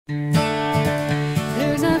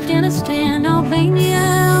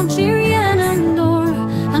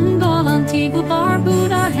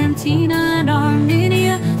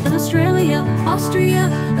Austria,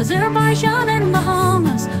 Azerbaijan and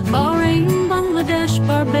Bahamas, Bahrain, Bangladesh,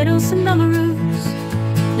 Barbados and Belarus,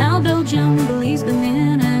 now Belgium, Belize,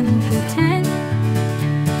 Benin and Bhutan,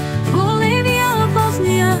 Bolivia,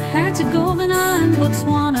 Bosnia, Herzegovina and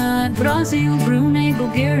Botswana, Brazil, Brunei,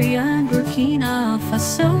 Bulgaria and Burkina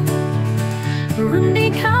Faso, Burundi,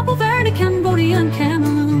 Cabo Verde, Cambodia and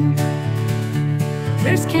Cameroon.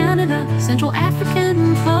 There's Canada, Central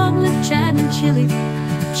African Republic, Chad and Chile,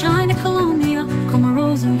 China, Colombia,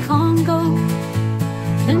 Comoros and Congo,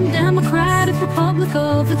 and Democratic Republic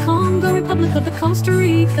of the Congo, Republic of the Costa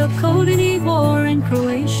Rica, Cote d'Ivoire and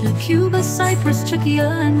Croatia, Cuba, Cyprus, Czechia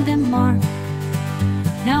and Denmark.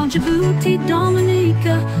 Now Djibouti,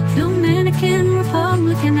 Dominica, Dominican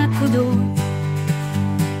Republic and Ecuador,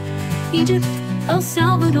 Egypt, El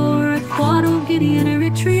Salvador, Ecuador, Guinea and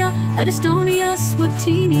Eritrea, Estonia,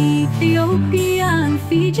 Swatini, Ethiopia and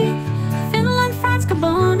Fiji, Finland, France,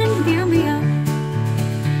 Gabon and Gambia.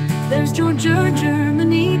 There's Georgia,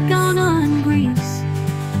 Germany, Ghana and Greece,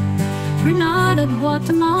 Grenada,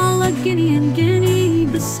 Guatemala, Guinea and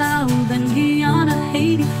Guinea-Bissau, then Guyana,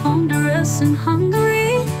 Haiti, Honduras and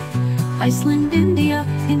Hungary, Iceland, India,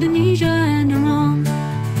 Indonesia and Iran.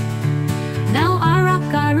 Now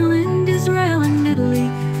Iraq, Ireland, Israel and Italy,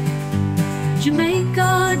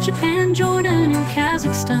 Jamaica, Japan, Jordan and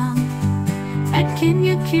Kazakhstan, at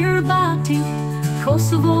Kenya, Kiribati,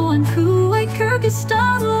 Kosovo and Kuwait,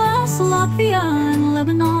 Kyrgyzstan, Laos, Latvia and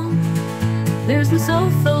Lebanon. There's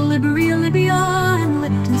Lesotho, Liberia, Libya and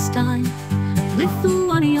Liechtenstein,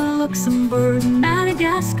 Lithuania, Luxembourg,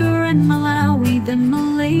 Madagascar and Malawi, then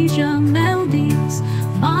Malaysia, Maldives,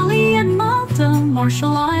 Mali and Malta,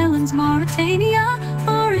 Marshall Islands, Mauritania,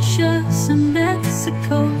 Mauritius and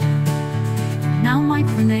Mexico. Now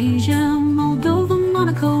Micronesia, Moldova,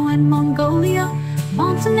 Monaco and Mongolia,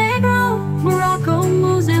 Montenegro, Morocco,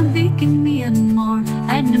 Mozambique and Myanmar,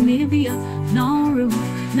 and Namibia, Nauru,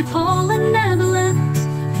 Nepal and Netherlands,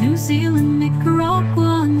 New Zealand,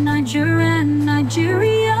 Nicaragua, Niger and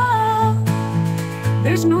Nigeria.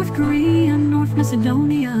 There's North Korea, North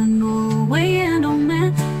Macedonia, Norway and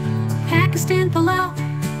Oman, Pakistan, Palau,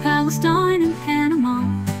 Palestine and Panama.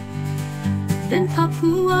 Then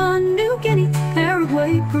Papua New Guinea,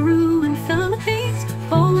 Paraguay, Peru and Philippines,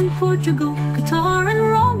 Poland, Portugal, Qatar and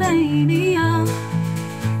Romania.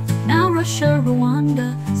 Now Russia,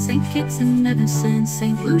 Rwanda, St. Kitts and Nevis and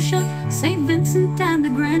St. Lucia, St. Vincent and the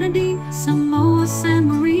Grenadines, Samoa, San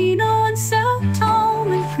Marino and Sao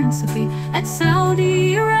Tome and Principe, at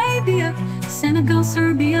Saudi Arabia, Senegal,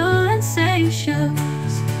 Serbia and Seychelles,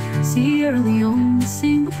 Sierra Leone,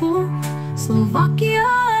 Singapore, Slovakia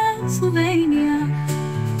and Slovenia.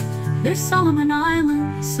 There's Solomon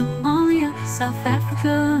Islands, Somalia, South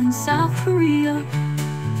Africa and South Korea,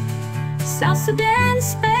 South Sudan,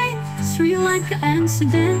 Spain, Sri Lanka and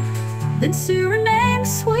Sudan, then Suriname,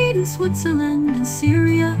 Sweden, Switzerland and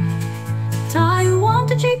Syria, Taiwan,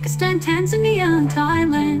 Tajikistan, Tanzania and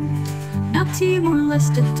Thailand. Now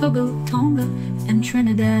Timor-Leste, Togo, Tonga and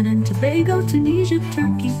Trinidad and Tobago, Tunisia,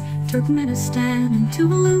 Turkey, Turkmenistan and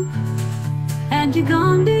Tuvalu, and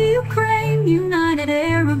Uganda, Ukraine, United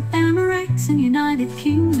Arab Emirates and United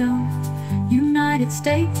Kingdom, United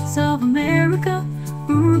States of America,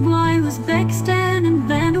 Uruguay, Uzbekistan and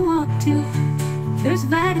Vanuatu. There's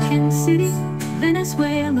Vatican City,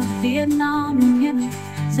 Venezuela, Vietnam and Yemen,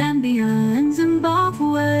 Zambia and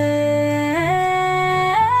Zimbabwe.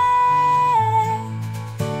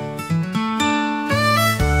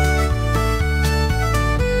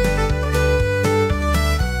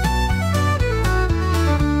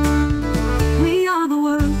 We are the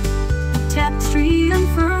world of tapestry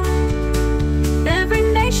unfurled, every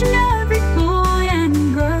nation, every boy and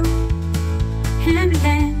girl, hand in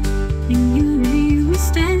hand, in unity we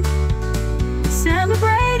stand,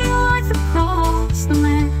 celebrating life across the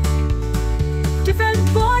land. Different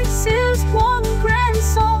voices, one grand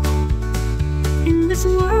song, in this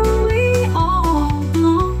world we all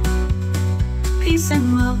belong. Peace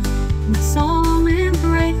and love, let's all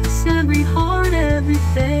embrace, every heart, every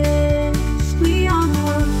face. We are the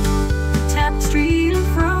world, the tapestry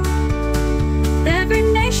unfurled, every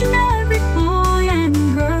nation, every boy and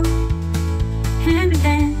girl, hand in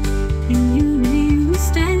hand, in unity we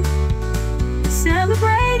stand,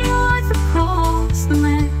 celebrating life across the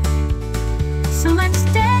land. So let's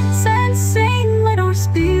dance and sing, let our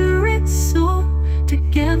spirits soar.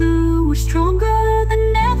 Together we're stronger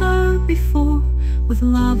than ever before. With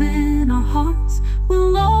love in our hearts,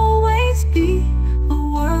 we'll always be a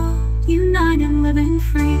world united, living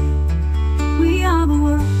free. We are the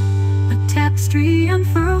world, a tapestry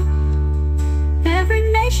unfurled, every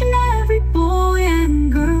nation